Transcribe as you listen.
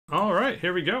right,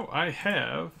 here we go. I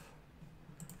have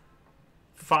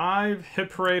 5 Hit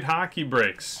Parade hockey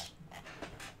breaks.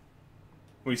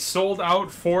 We sold out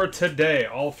for today.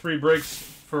 All 3 breaks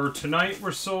for tonight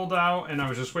were sold out, and I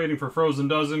was just waiting for Frozen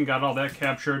Dozen, got all that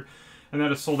captured, and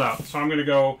that is sold out. So I'm going to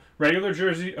go regular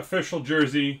jersey, official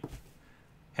jersey,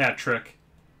 hat trick.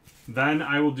 Then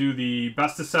I will do the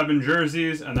best of 7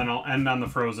 jerseys, and then I'll end on the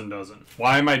Frozen Dozen.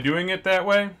 Why am I doing it that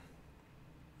way?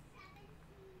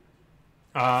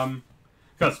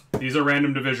 Because these are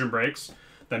random division breaks.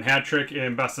 Then hat trick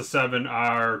and best of 7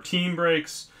 are team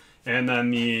breaks, and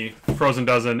then the Frozen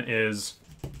Dozen is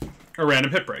a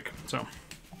random hit break. So,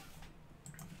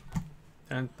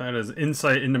 and that is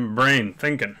insight into my brain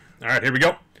thinking. All right, here we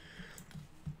go.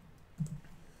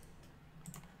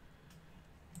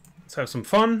 Let's have some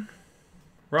fun.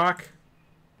 Rock,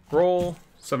 roll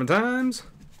 7 times.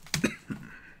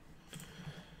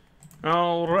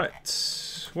 All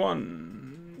right.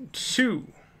 1, 2,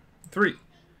 3,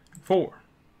 4,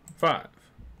 5,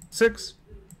 6,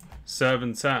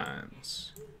 7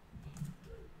 times.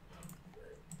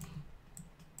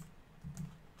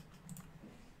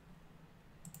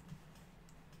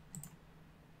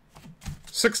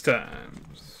 6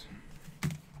 times.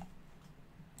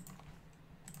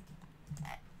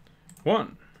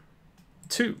 1,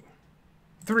 2,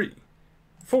 3,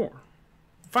 4,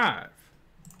 5,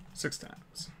 6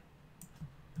 times.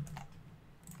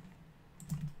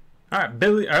 All right,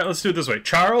 Billy. All right, let's do it this way.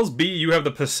 Charles B, you have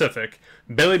the Pacific.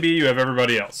 Billy B, you have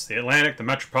everybody else: the Atlantic, the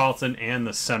Metropolitan, and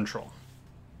the Central.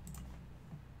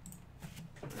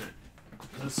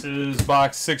 This is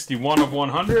box 61 of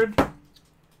 100.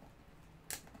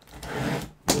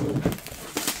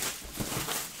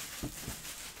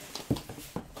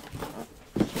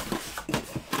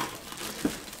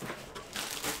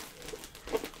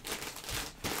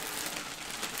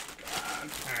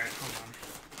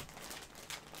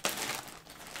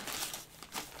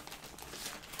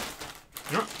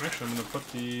 No, actually, I'm going to put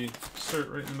the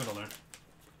cert right in the middle there.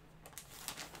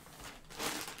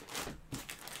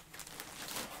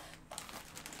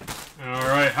 All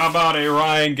right, how about a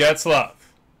Ryan Getzlaf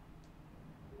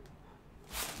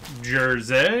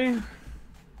jersey?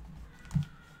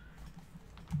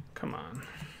 Come on.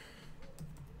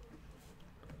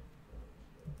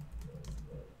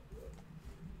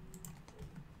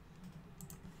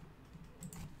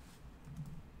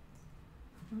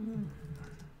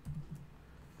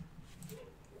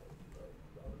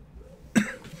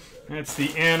 That's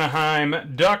the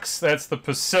Anaheim Ducks. That's the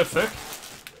Pacific.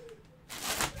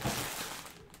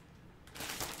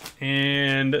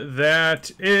 And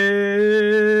that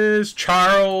is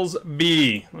Charles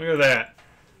B. Look at that.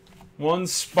 1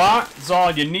 spot is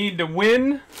all you need to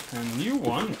win. And you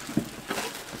won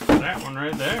that one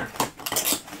right there.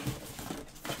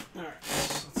 All right,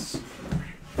 let's...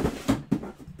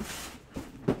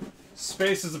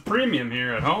 Space is a premium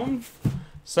here at home.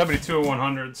 72 of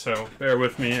 100, so bear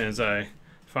with me as I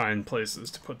find places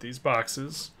to put these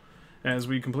boxes as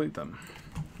we complete them.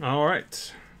 All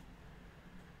right.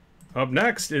 Up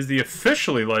next is the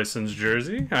officially licensed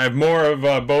jersey. I have more of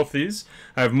both these.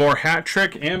 I have more hat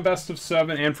trick and best of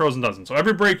 7 and Frozen Dozen. So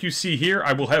every break you see here,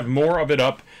 I will have more of it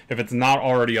up if it's not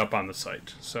already up on the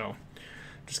site. So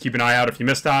just keep an eye out if you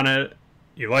missed on it,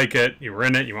 you like it, you were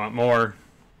in it, you want more,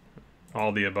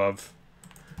 all the above.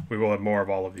 We will have more of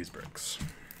all of these breaks.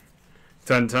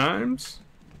 10 times.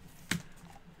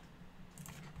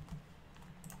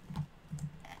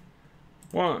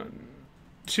 1,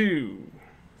 2,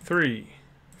 3,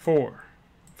 4,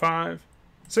 5,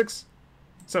 6,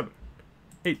 7,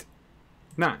 8,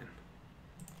 9.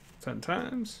 10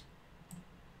 times.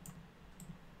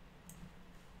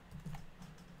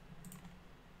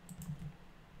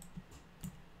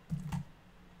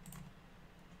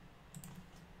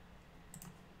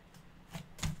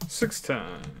 6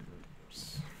 times.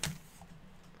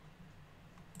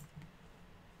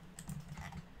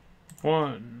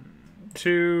 1,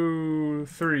 2,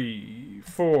 3,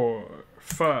 4,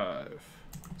 5,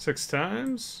 6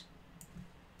 times.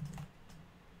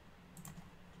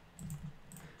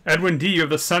 Edwin D, you have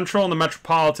the Central and the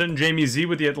Metropolitan. Jamie Z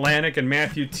with the Atlantic, and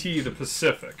Matthew T, the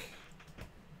Pacific.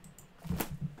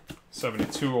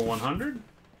 72 of 100.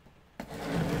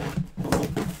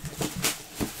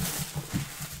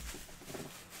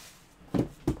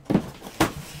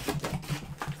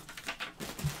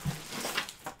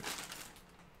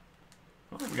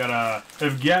 We got a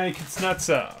Evgeny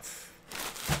Kuznetsov.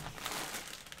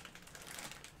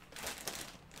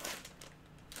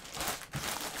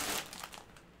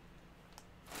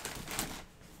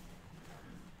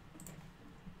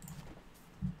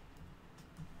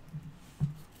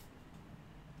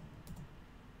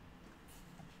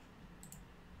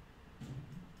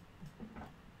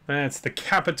 That's the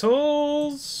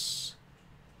Capitals.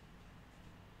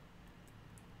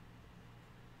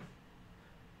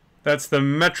 That's the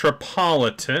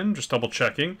Metropolitan. Just double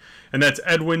checking. And that's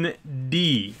Edwin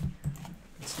D.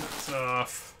 It's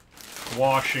off.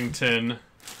 Washington.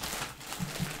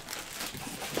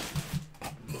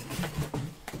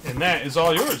 And that is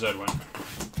all yours, Edwin.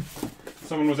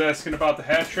 Someone was asking about the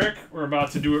hat trick. We're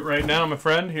about to do it right now, my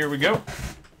friend. Here we go.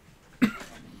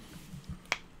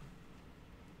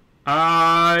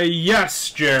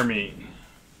 Yes, Jeremy.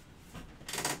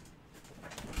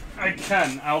 I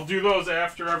can. I'll do those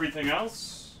after everything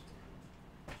else.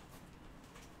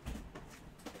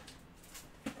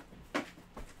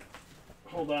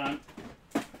 Hold on.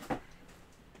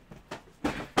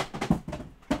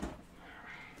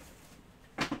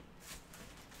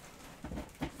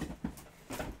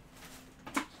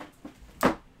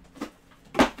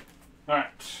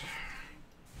 Alright.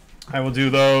 I will do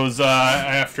those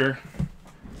after.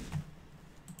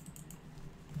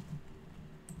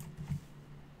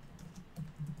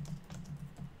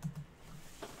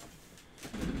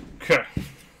 Okay.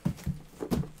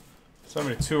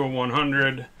 72 of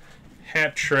 100.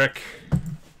 Hat trick.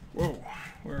 Whoa.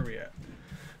 Where are we at?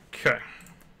 Okay.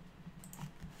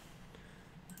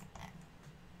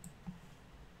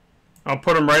 I'll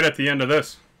put them right at the end of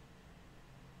this.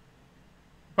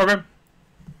 Okay.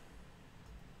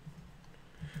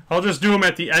 I'll just do them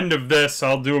at the end of this.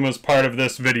 I'll do them as part of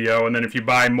this video, and then if you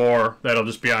buy more, that'll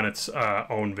just be on its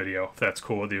own video, if that's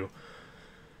cool with you.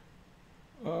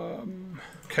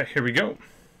 Okay, here we go.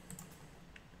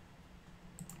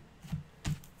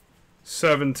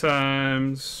 7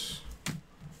 times.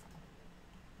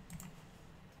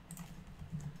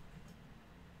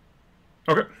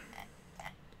 Okay.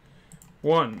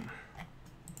 1,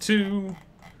 2,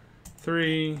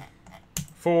 3,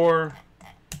 4,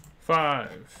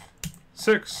 5,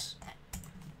 6,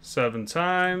 7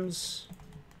 times.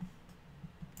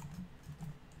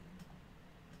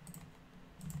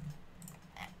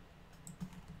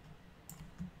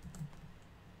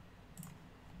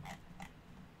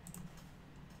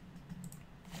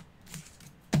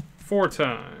 Four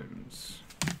times.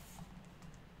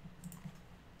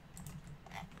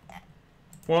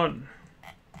 1,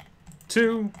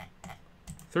 2,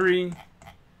 3,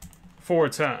 4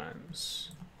 times.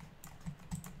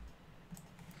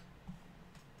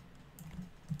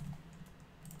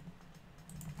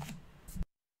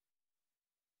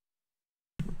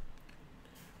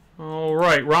 All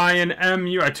right, Ryan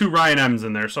M.U. I had 2 Ryan M's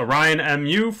in there. So Ryan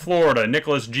M.U., Florida.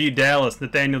 Nicholas G., Dallas.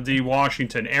 Nathaniel D.,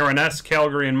 Washington. Aaron S.,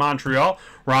 Calgary and Montreal.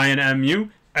 Ryan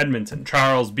M.U., Edmonton.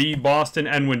 Charles B., Boston.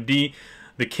 Edwin D.,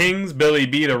 the Kings. Billy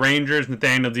B., the Rangers.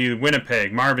 Nathaniel D.,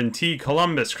 Winnipeg. Marvin T.,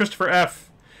 Columbus. Christopher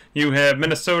F., you have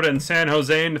Minnesota and San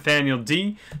Jose. Nathaniel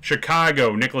D.,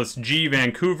 Chicago. Nicholas G.,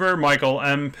 Vancouver. Michael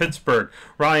M., Pittsburgh.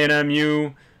 Ryan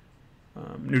M.U.,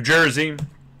 New Jersey.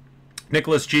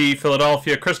 Nicholas G.,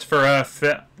 Philadelphia. Christopher F.,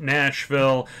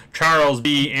 Nashville. Charles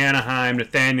B., Anaheim.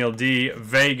 Nathaniel D.,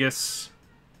 Vegas.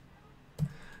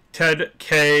 Ted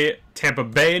K., Tampa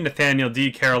Bay. Nathaniel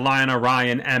D., Carolina.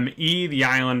 Ryan M.E., the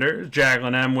Islanders.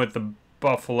 Jacqueline M. with the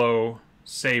Buffalo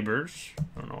Sabres.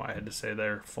 I don't know why I had to say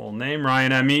their full name.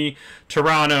 Ryan M.E.,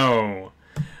 Toronto.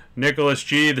 Nicholas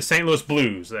G., the St. Louis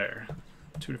Blues there.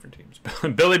 2 different teams.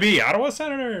 Billy B., Ottawa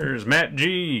Senators. Matt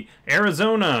G.,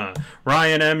 Arizona.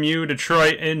 Ryan M.U.,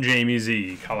 Detroit. And Jamie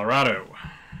Z., Colorado.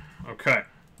 Okay.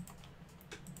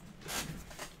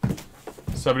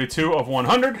 72 of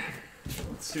 100.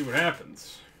 Let's see what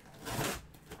happens.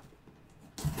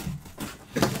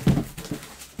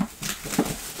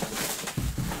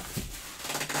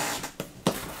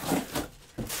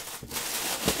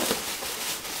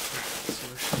 So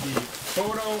there should be a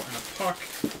photo and a puck.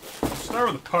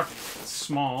 Start with the puck. It's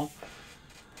small.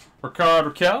 Ricard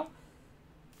Raquel.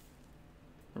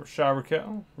 Ricard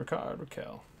Raquel. Ricard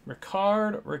Raquel.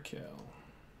 Ricard Raquel.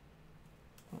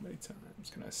 How many times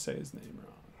can I say his name wrong?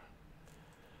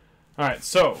 Alright,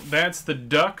 so that's the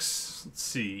Ducks. Let's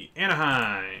see.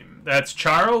 Anaheim. That's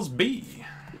Charles B.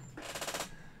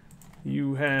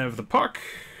 You have the puck.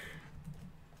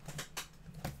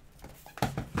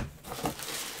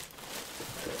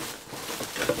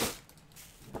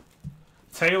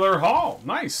 Taylor Hall.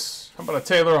 Nice. How about a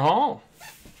Taylor Hall?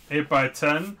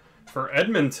 8x10 for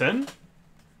Edmonton.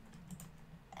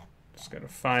 Just got to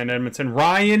find Edmonton.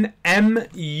 Ryan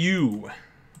M.U.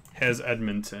 has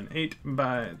Edmonton.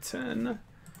 8x10.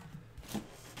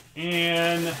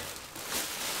 And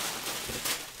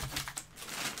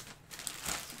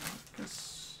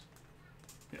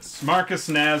yes, Marcus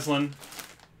Naslin.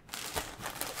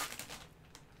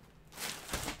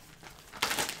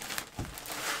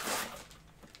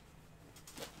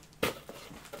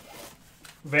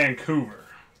 Vancouver.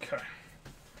 Okay.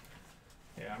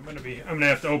 Yeah, I'm gonna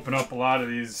have to open up a lot of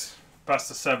these best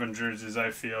of 7 jerseys,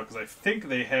 I feel, because I think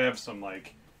they have some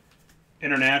like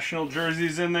international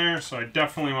jerseys in there, so I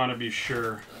definitely want to be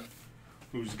sure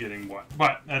who's getting what.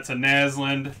 But that's a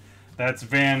Naslund. That's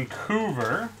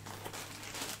Vancouver.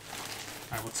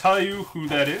 I will tell you who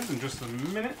that is in just a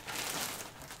minute.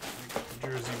 Get the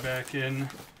jersey back in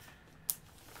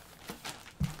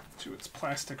to its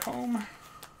plastic home.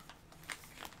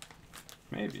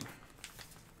 Maybe.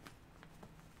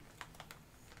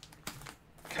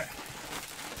 Okay.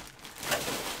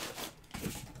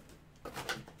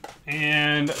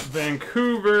 And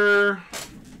Vancouver,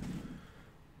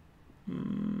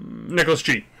 Nicholas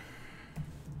G.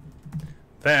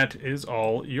 That is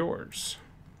all yours.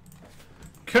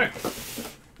 Okay.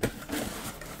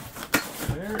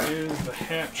 There is the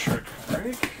hat trick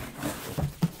break.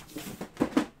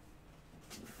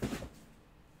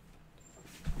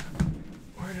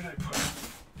 Where did I put it?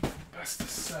 Best of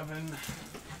 7.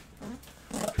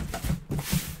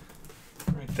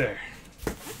 Right there.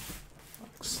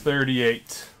 Box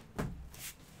 38.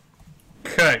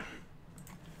 Okay.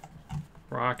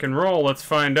 Rock and roll. Let's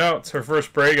find out. It's our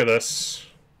first break of this.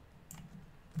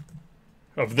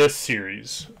 Of this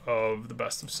series of the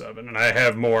best of 7. And I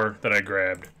have more that I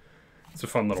grabbed. It's a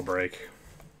fun little break.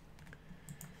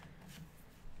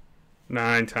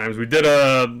 9 times. We did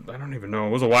a, I don't even know,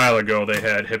 it was a while ago they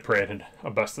had hit paraded a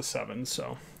best of 7.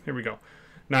 So here we go.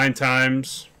 9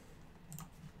 times.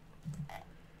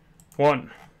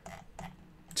 1,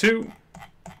 2,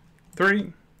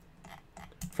 3,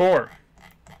 4,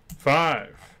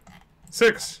 5,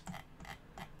 6,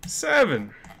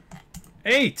 7,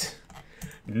 8,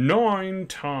 9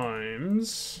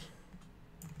 times.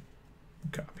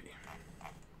 Copy.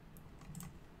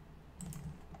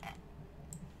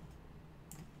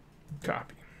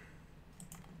 Copy.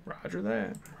 Roger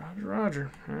that. Roger,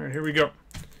 roger. All right, here we go.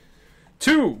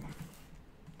 2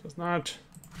 does not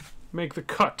make the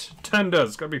cut. 10 does.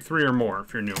 It's got to be 3 or more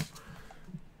if you're new.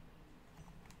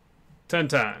 10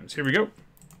 times. Here we go.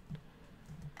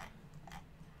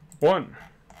 1,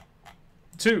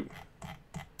 2,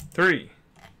 3,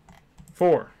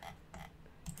 4,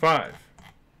 5,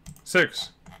 6,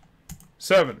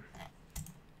 7,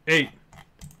 8,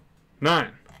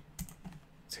 9,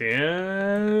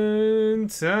 10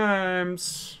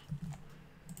 times.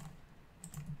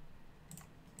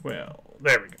 Well,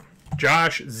 there we go.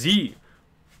 Josh Z.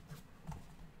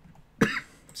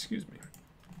 Excuse me.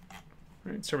 All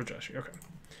right, start with Josh. Okay.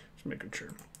 Just making sure.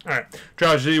 All right.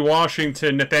 Josh Z,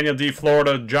 Washington. Nathaniel D,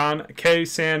 Florida. John K,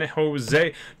 San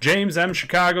Jose. James M,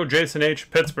 Chicago. Jason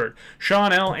H, Pittsburgh.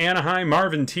 Sean L, Anaheim.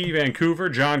 Marvin T, Vancouver.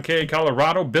 John K,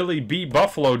 Colorado. Billy B,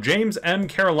 Buffalo. James M,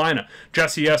 Carolina.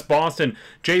 Jesse S, Boston.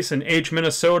 Jason H,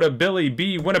 Minnesota. Billy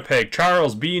B, Winnipeg.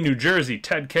 Charles B, New Jersey.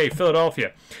 Ted K,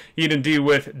 Philadelphia. Eden D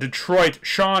with Detroit.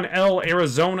 Sean L,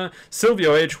 Arizona.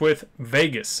 Silvio H with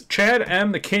Vegas. Chad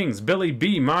M, the Kings. Billy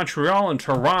B, Montreal and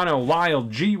Toronto. Lyle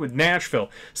G with Nashville.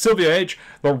 Silvio H,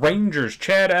 the Rangers.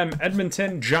 Chad M,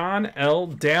 Edmonton. John L,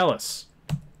 Dallas.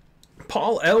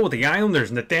 Paul L with the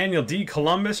Islanders. Nathaniel D,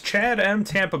 Columbus. Chad M,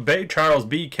 Tampa Bay. Charles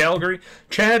B, Calgary.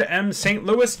 Chad M, St.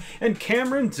 Louis. And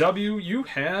Cameron W, you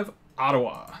have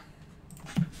Ottawa.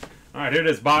 All right, here it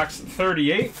is, box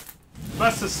 38.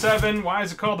 Best of 7. Why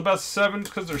is it called the best of 7?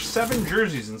 Because there's 7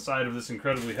 jerseys inside of this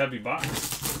incredibly heavy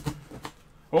box.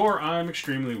 Or I'm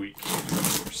extremely weak.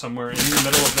 Somewhere in the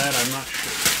middle of that, I'm not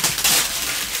sure.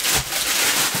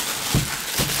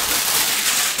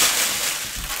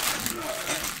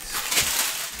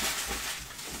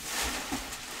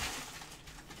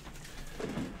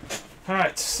 All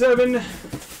right, 7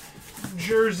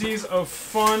 jerseys of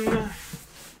fun.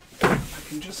 I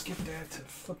can just get that to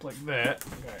flip like that.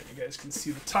 All right, you guys can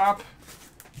see the top.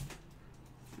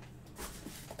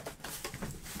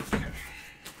 Okay.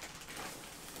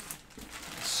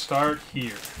 Start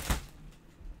here.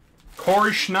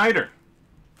 Corey Schneider.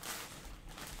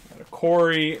 Got a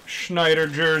Corey Schneider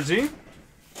jersey.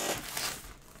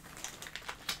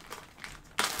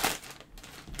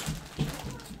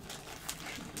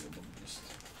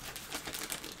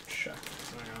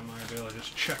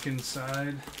 Check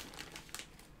inside.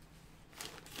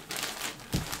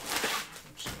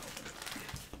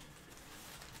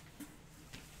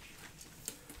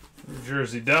 New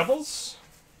Jersey Devils.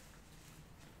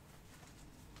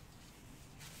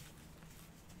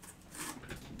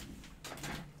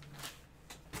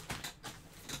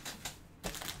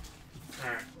 All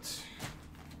right.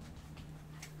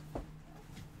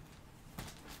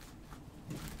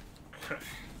 Okay.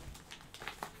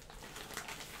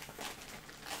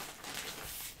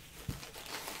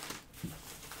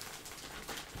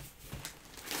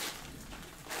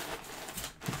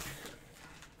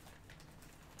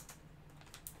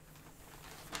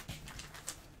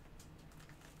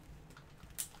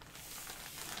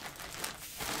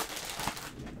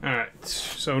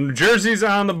 So New Jersey's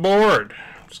on the board.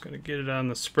 I'm just going to get it on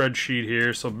the spreadsheet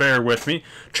here, so bear with me.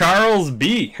 Charles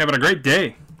B. Having a great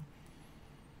day.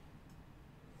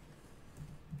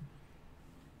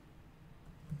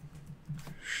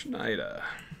 Schneider.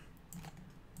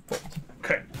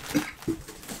 Okay.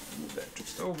 Move that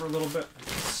just over a little bit.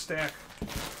 Stack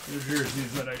the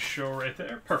jerseys that I show right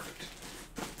there. Perfect.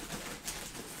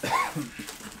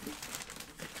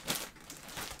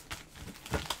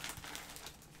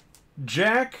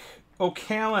 Jack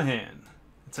O'Callahan.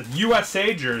 It's a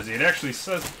USA jersey. It actually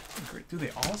says... Do they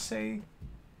all say...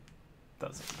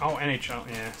 Doesn't. Oh, NHL.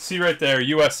 Yeah. See right there.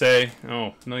 USA.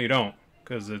 Oh, no you don't.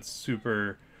 Because it's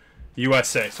super...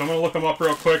 USA. So I'm going to look them up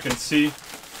real quick and see.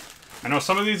 I know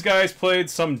some of these guys played,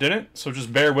 some didn't. So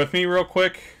just bear with me real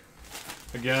quick.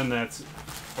 Again, that's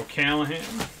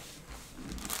O'Callahan.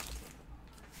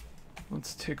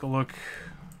 Let's take a look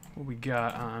what we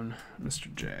got on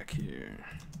Mr. Jack here.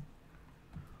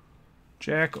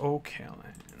 Jack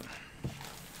O'Callahan.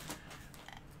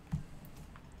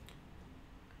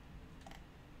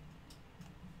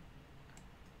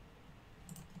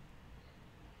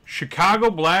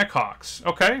 Chicago Blackhawks.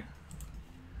 Okay.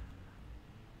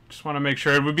 Just want to make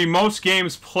sure. It would be most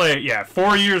games played. Yeah,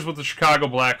 4 years with the Chicago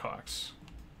Blackhawks.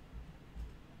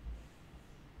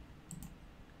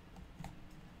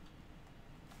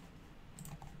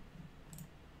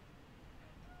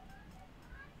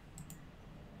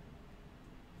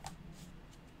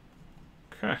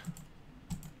 Okay.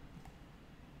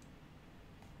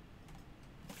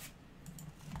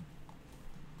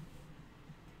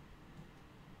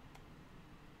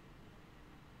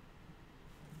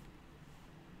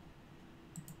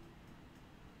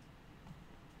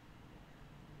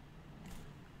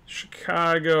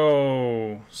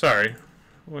 Chicago. Sorry.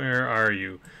 Where are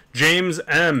you? James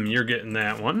M. You're getting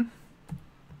that one.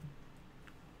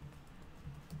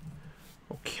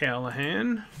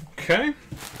 O'Callahan. Okay.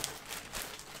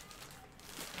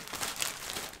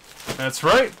 That's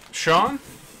right, Sean.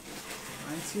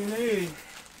 1980.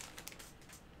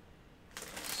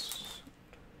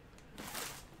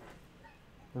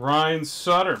 Ryan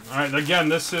Sutter. All right, again,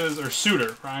 this is, or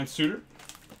Suter. Ryan Suter.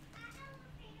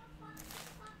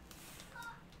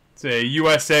 It's a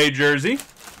USA jersey. So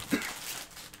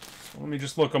let me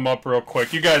just look them up real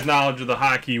quick. You guys' knowledge of the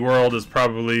hockey world is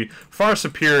probably far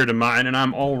superior to mine, and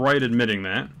I'm all right admitting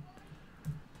that.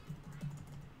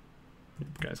 You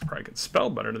guys probably could spell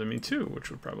better than me too,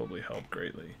 which would probably help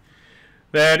greatly.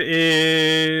 That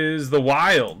is the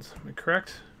Wild. Am I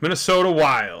correct? Minnesota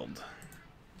Wild.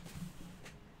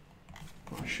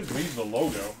 Oh, I should leave the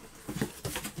logo.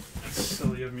 That's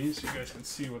silly of me, so you guys can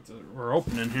see what we're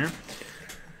opening here.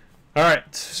 All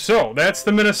right, so that's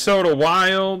the Minnesota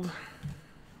Wild.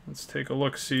 Let's take a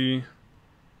look, see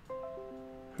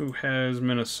who has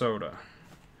Minnesota.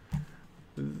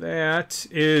 That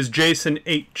is Jason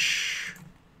H.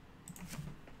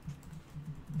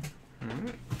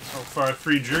 Right. So far,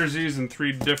 3 jerseys and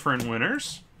 3 different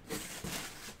winners.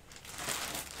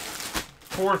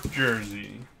 4th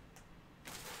jersey.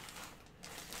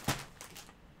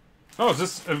 Oh, is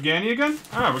this Evgeny again?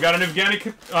 Ah, we got an Evgeny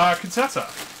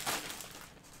Kuznetsov.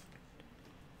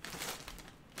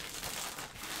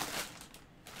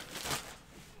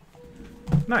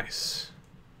 Nice.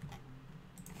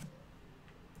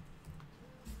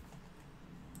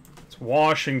 It's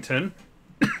Washington.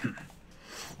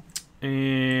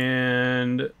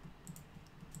 And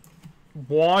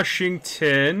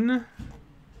Washington,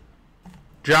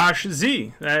 Josh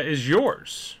Z, that is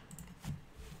yours.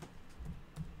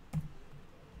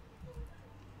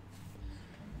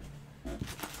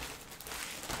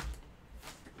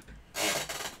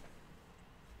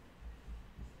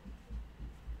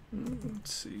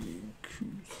 Let's see.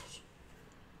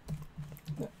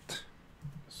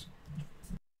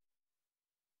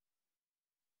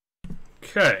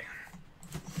 Okay.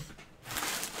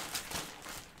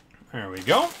 There we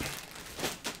go.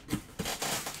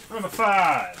 Number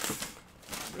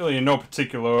 5. Really in no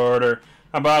particular order.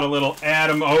 How about a little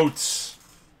Adam Oates?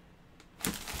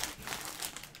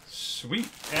 Sweet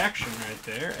action right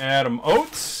there. Adam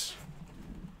Oates.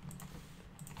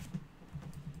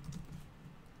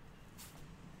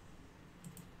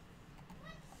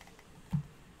 A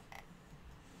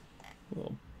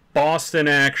little Boston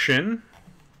action.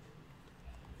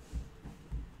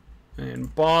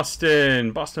 And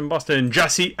Boston,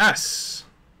 Jesse S.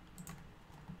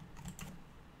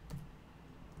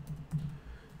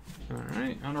 All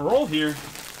right, on a roll here.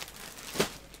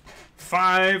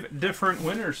 5 different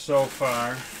winners so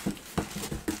far.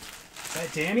 Is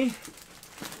that Danny?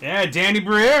 Yeah, Danny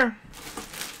Briere.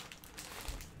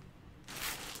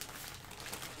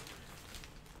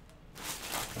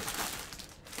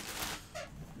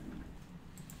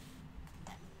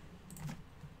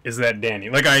 is that Danny?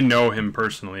 Like, I know him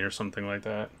personally or something like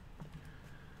that.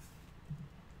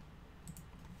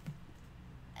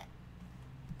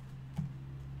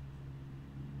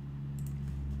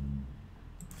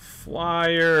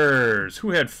 Flyers.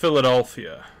 Who had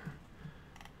Philadelphia?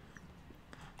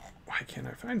 Why can't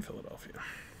I find Philadelphia?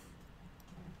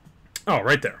 Oh,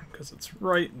 right there, because it's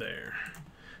right there.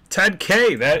 Ted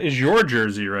K, that is your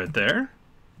jersey right there.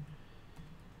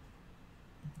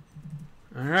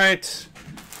 All right.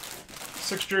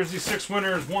 6 jersey, 6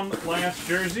 winners, 1 last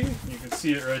jersey. You can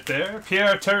see it right there.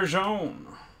 Pierre Turgeon.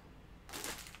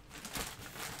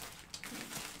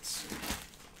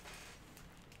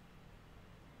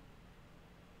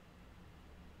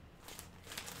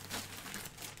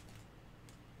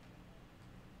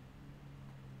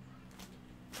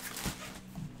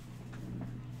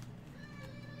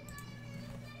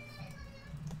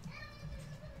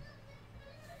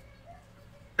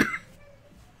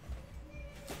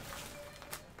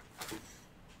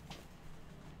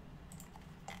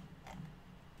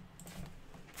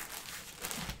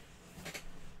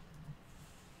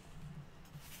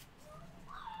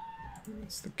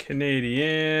 It's the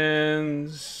Canadiens.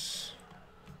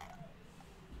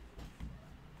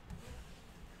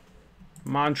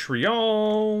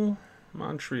 Montreal.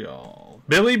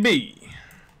 Billy B.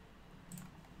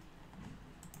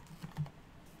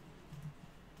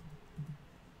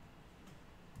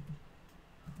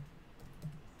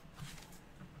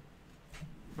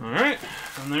 All right,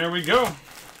 and there we go.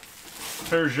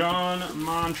 Turgeon,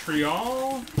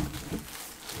 Montreal.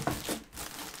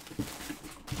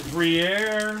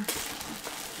 Briere,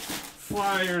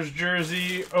 Flyers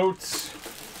jersey, Oates,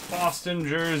 Boston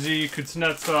jersey,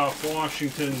 Kuznetsov,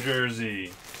 Washington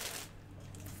jersey.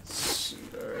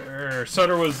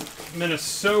 Sutter was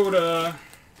Minnesota.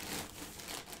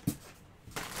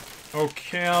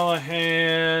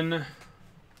 O'Callahan,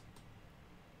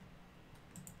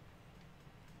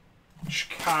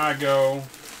 Chicago,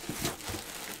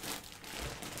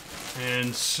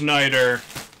 and Snyder,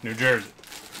 New Jersey.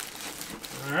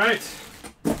 All right,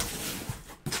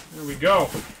 there we go.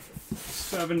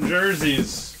 7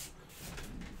 jerseys.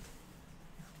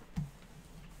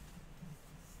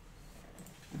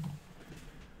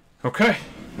 Okay.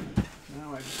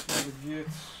 Now I just got to get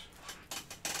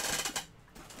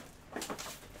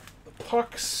the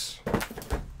pucks.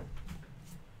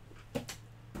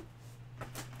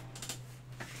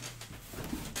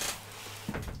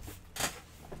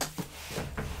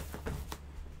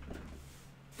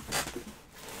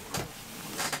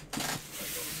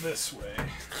 This way.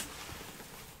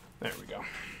 There we go.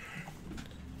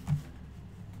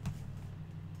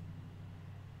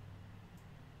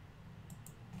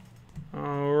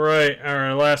 All right,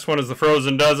 our last one is the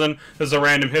Frozen Dozen. This is a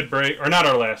random hit break, or not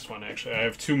our last one actually. I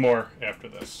have 2 more after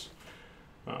this.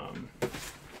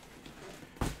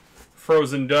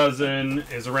 Frozen Dozen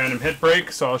is a random hit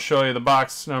break, so I'll show you the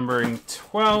box numbering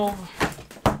 12.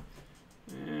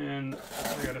 And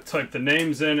I gotta type the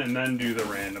names in and then do the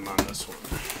random on this one.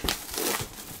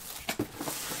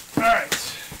 Alright.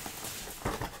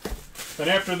 Then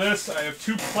after this, I have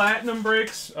 2 platinum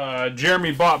breaks.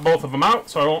 Jeremy bought both of them out,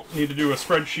 so I won't need to do a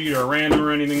spreadsheet or a random or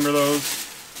anything for those.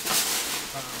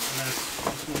 And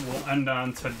this one will end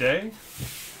on today.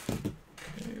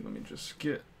 Okay, let me just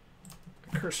get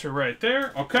the cursor right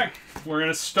there. Okay, we're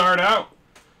going to start out.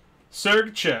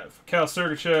 Sergachev. Cal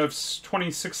Sergachev's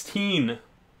 2016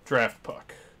 draft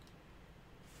puck.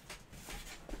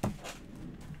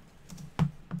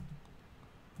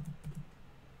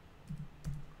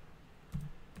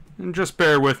 And just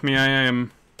bear with me, I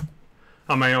am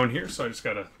on my own here, so I just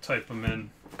got to type them in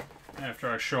after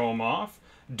I show them off.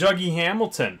 Dougie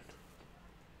Hamilton.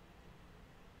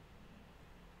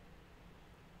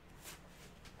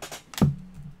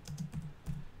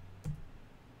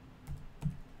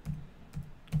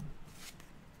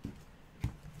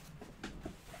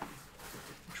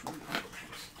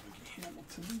 Dougie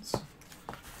Hamilton's.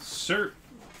 Sir,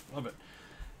 love it.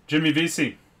 Jimmy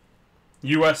Vesey.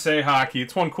 USA Hockey.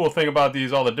 It's one cool thing about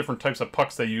these, all the different types of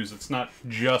pucks they use. It's not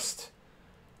just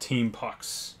team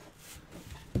pucks.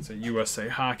 It's a USA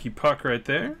Hockey puck right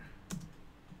there.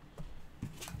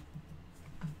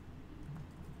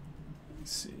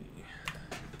 Let's see.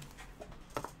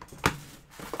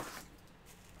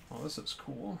 Oh, this is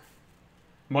cool.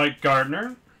 Mike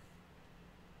Gardner.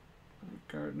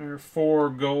 4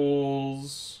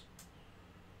 goals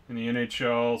in the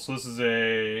NHL. So this is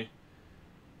a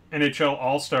NHL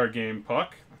All-Star Game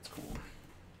puck. That's cool.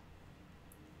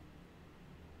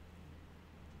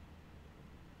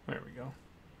 There we go.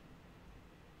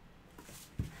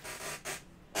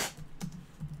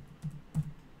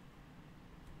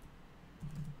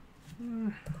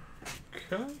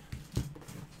 Okay.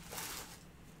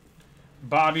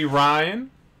 Bobby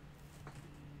Ryan.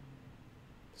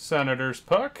 Senators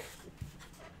puck.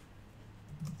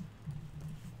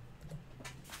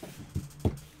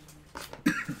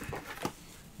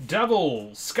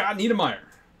 Devils, Scott Niedermayer.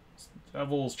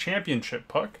 Devils championship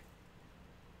puck.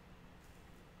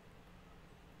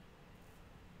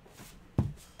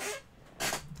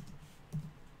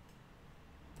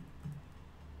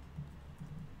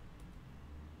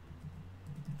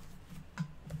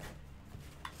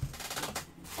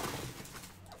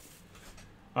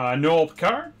 Noel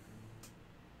Picard.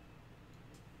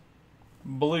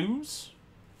 Blues.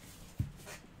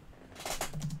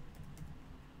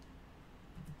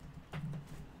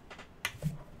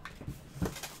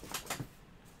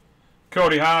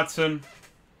 Cody Hodson.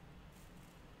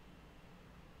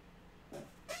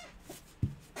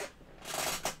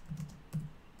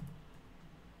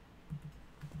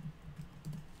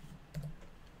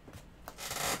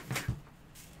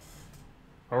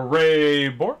 Ray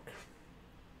Bork.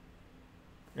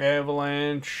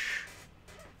 Avalanche.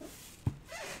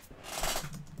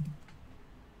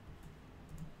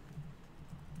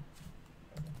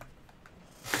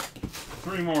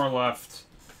 Three more left.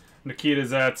 Nikita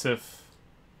Zaitsev.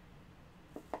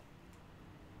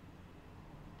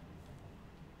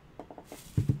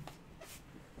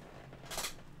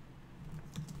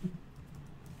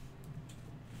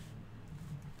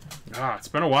 It's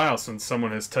been a while since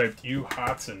someone has typed "you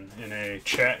Hodson" in a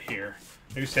chat here.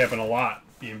 It used to happen a lot,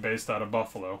 being based out of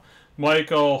Buffalo.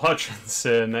 Michael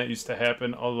Hutchinson, that used to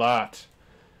happen a lot.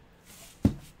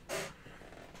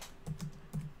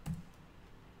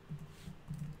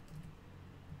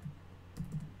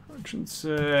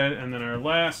 Hutchinson, and then our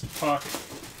last puck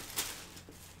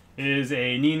is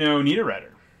a Nino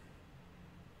Niederreiter.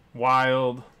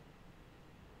 Wild.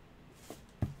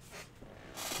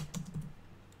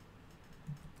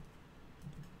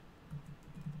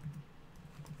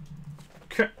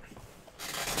 Okay.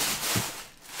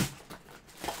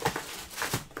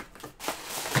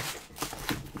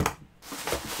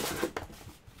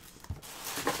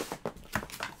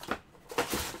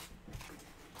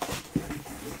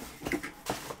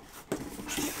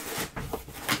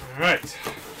 All right.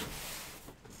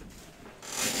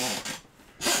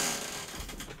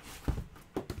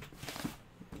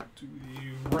 Do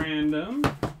the random.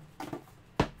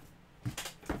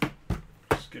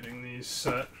 Just getting these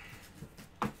set.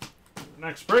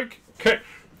 Next break. Okay.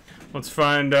 Let's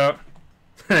find out.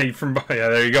 Hey, from yeah,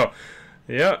 there you go.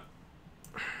 Yep.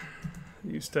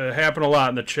 Used to happen a lot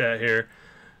in the chat here.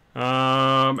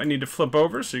 I need to flip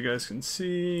over so you guys can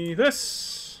see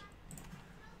this.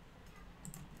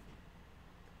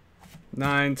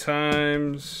 9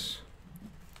 times.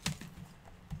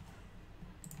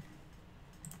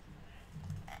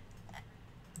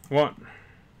 One,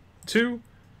 2,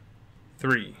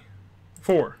 3,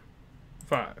 4,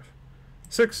 5,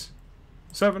 6,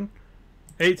 7,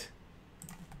 8,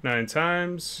 9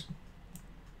 times.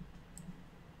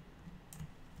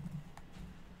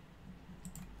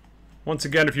 Once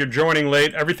again, if you're joining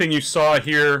late, everything you saw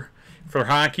here for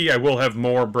hockey, I will have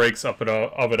more breaks of it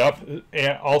up.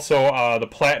 And also, the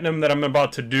platinum that I'm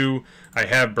about to do, I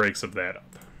have breaks of that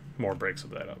up. More breaks of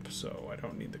that up, so I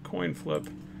don't need the coin flip.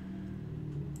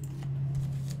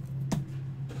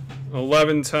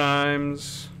 11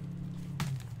 times.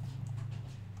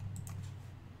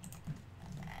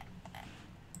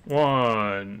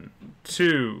 One,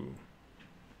 2,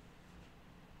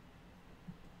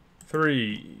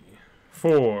 3,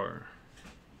 4,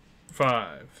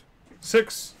 5,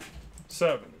 6,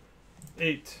 7,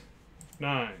 8,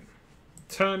 9,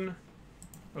 10,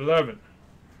 11.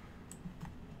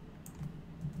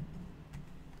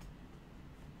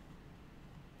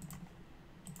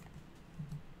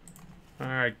 All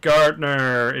right,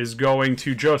 Gardner is going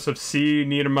to Joseph C.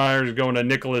 Niedermayer is going to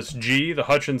Nicholas G. The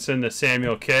Hutchinson to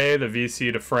Samuel K. The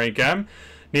VC to Frank M.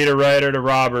 Niederreiter to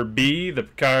Robert B. The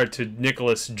Picard to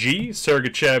Nicholas G.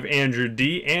 Sergachev, Andrew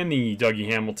D. And the Dougie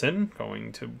Hamilton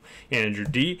going to Andrew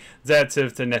D.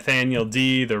 Zaitsev to Nathaniel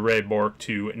D. The Ray Bork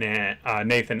to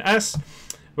Nathan S.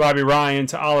 Bobby Ryan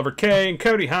to Oliver K. And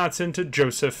Cody Hodson to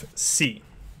Joseph C.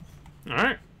 All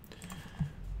right.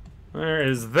 There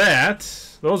is that.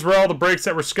 Those were all the breaks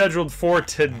that were scheduled for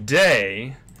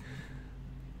today.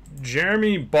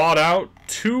 Jeremy bought out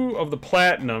 2 of the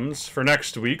platinums for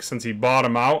next week. Since he bought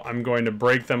them out, I'm going to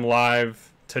break them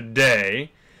live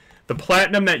today. The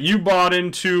platinum that you bought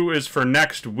into is for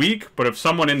next week, but if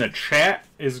someone in the chat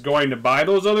is going to buy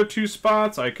those other 2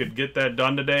 spots, I could get that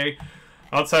done today.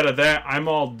 Outside of that, I'm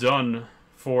all done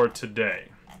for today.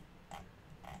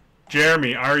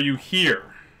 Jeremy, are you here?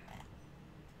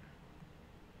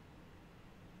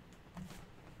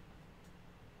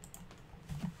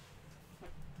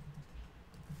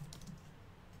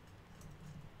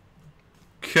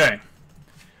 Okay.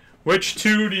 Which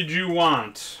two did you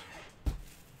want?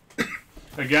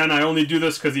 Again, I only do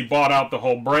this because he bought out the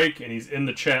whole break and he's in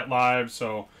the chat live.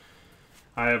 So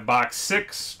I have box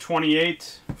 6,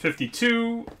 28,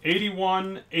 52,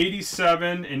 81,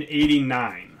 87, and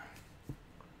 89.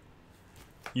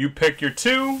 You pick your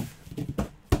two.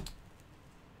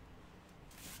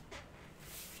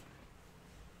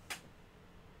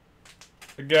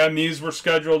 Again, these were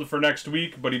scheduled for next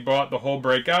week, but he bought the whole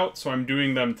break out, so I'm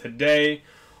doing them today.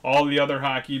 All the other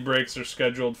hockey breaks are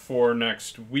scheduled for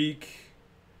next week.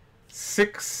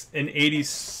 6 and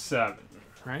 87,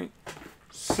 right?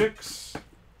 6.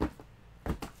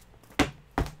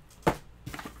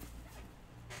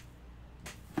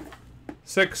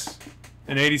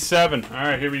 And 87. All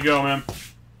right, here we go, man.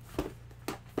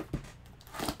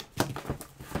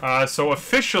 So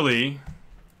officially,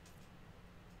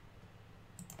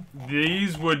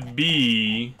 these would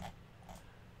be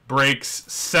breaks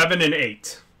 7 and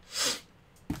 8.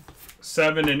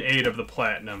 7 and 8 of the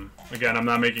platinum. Again, I'm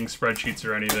not making spreadsheets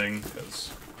or anything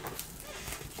because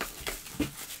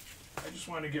I just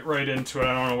want to get right into it.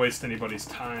 I don't want to waste anybody's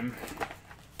time.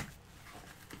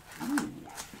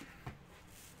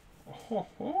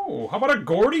 Oh, how about a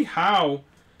Gordie Howe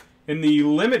in the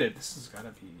limited? This has got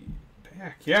to be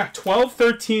back. Yeah,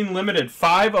 12-13 limited.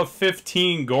 5 of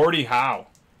 15 Gordie Howe.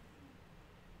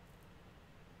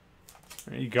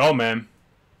 There you go, man.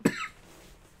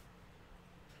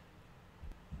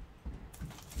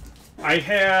 I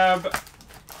have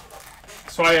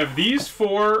these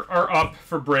 4 are up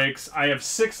for breaks. I have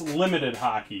 6 limited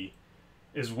hockey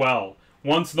as well.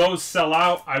 Once those sell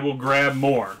out, I will grab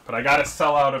more. But I got to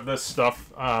sell out of this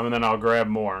stuff, and then I'll grab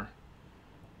more.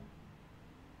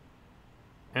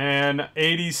 And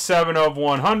 87 of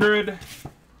 100.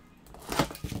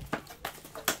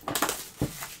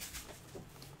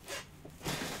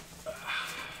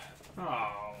 Oh,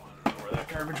 I don't know where that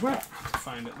garbage went. I'll have to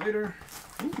find it later.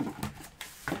 Ooh.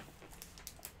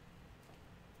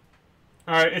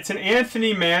 Alright, it's an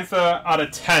Anthony Mantha out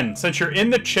of 10. Since you're in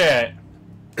the chat...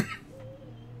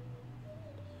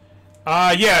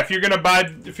 yeah, if you're gonna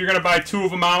buy 2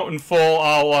 of them out in full,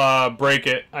 I'll break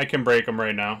it. I can break them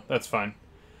right now. That's fine.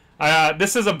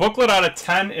 This is a booklet out of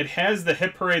 10. It has the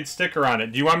Hit Parade sticker on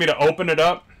it. Do you want me to open it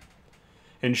up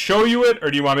and show you it,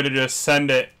 or do you want me to just send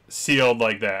it sealed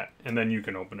like that, and then you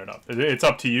can open it up? It's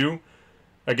up to you.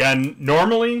 Again,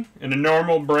 normally in a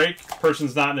normal break,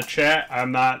 person's not in the chat.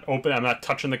 I'm not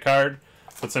touching the card.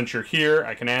 But since you're here,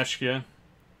 I can ask you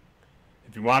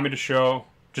if you want me to show.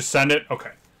 Just send it. Okay.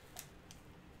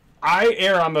 I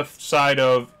err on the side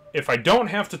of, if I don't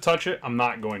have to touch it, I'm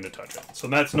not going to touch it. So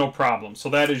that's no problem. So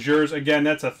that is yours. Again,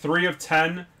 that's a 3 of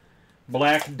 10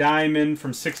 Black Diamond from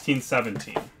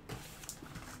 1617.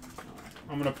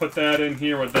 I'm going to put that in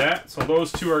here with that. So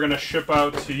those 2 are going to ship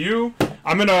out to you.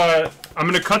 I'm going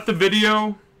to cut the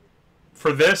video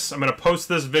for this. I'm going to post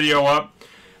this video up.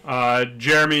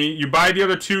 Jeremy, you buy the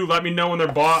other 2, let me know when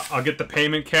they're bought. I'll get the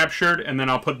payment captured, and then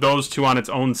I'll put those 2 on its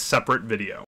own separate video.